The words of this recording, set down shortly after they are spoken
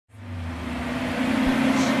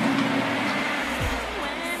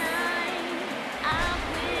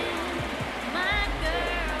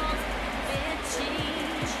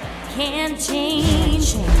can't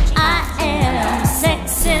change. I am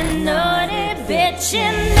sexy, naughty bitch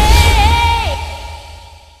in me.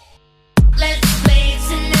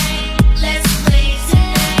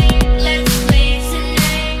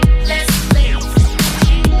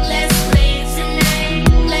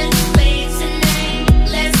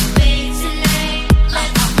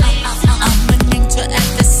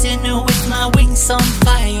 On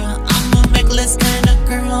fire, I'm a reckless kind of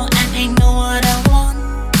girl, and I know what I want.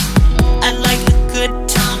 I like a good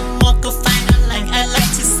time, walk a fine. I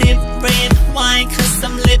like to sip red wine, cause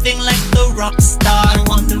I'm living like the rock star. I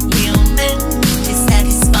want the real man to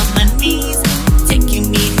satisfy my needs,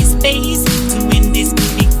 taking me his space to win this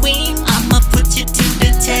beauty queen. I'ma put you to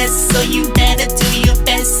the test, so you better do your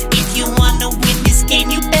best. If you wanna win this game,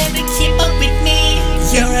 you better keep up with me.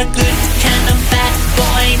 You're a good kind of bad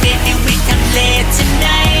boy, maybe we can play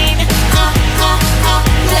tonight.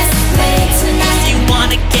 Let's play tonight. You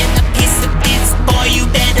wanna get a piece of this, boy, you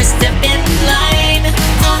better step in line. Let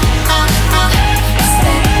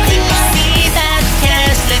me see that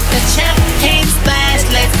cash, let the champagne splash.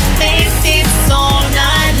 Let's make this all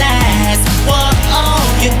night last. Whoa,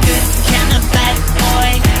 you're good kind of bad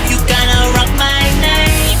boy, you gonna rock my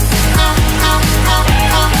night.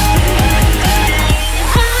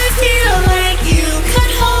 I feel like you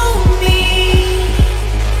could hold me,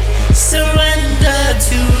 surrender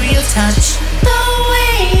to your touch, the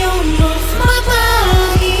way you move my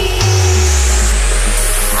body.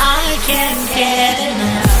 I can't get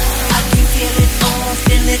enough. I can feel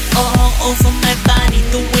it all over my body.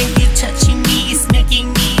 The way you're touching me is making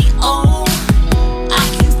me I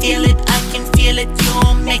can feel it,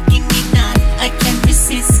 you're making me nut. I can't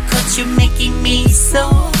resist, cause you're making me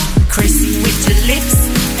so crazy with your lips,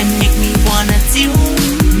 and makes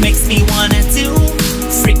me wanna do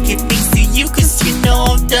freaky things to you, cause you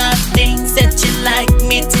know the things that you like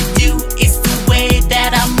me to do. It's the way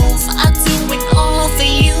that I move, I do it all for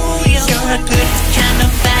you. You're a good kind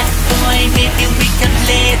of bad boy, maybe we can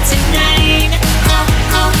play tonight.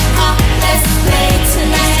 Let's play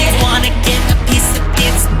tonight. If you wanna get a piece of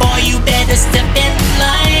this, boy, you better step in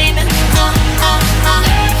line.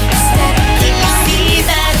 Let me see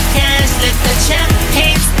that cash, let the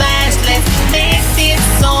champagne splash. Let's make this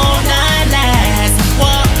all night last.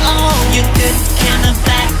 Whoa, you're good kind of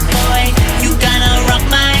bad boy, you gonna rock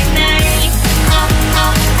my night.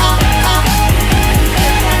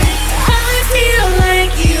 I feel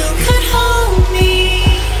like you could hold me,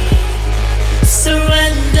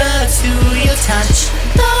 surrender to your touch,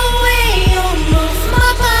 the way you move my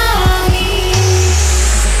body.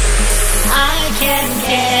 I can't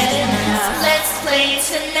get enough. Let's play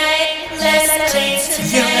tonight. Let's play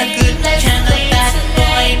tonight. You're a good kind of bad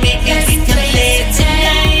boy, maybe we can play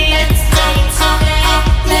tonight.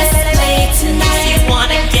 Let's play tonight. If you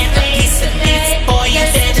wanna get a piece of this, boy, you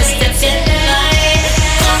better step in line.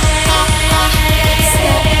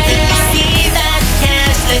 Let me see that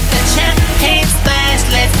cash, let the champagne splash.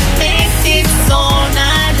 Let's make this all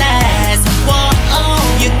night last. Whoa,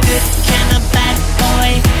 you're good kind of bad boy,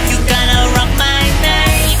 you gonna rock my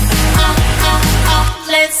night.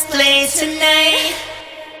 Let's play tonight.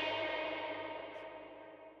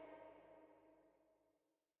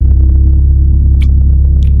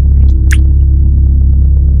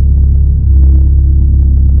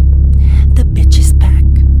 The bitch is back.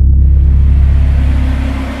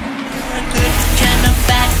 You're a good kind of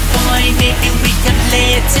bad boy, maybe we can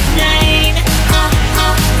play tonight.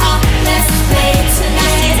 Let's play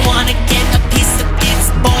tonight. If you wanna get a piece of this,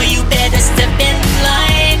 boy, you better step in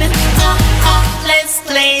line. Let's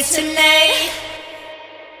play tonight.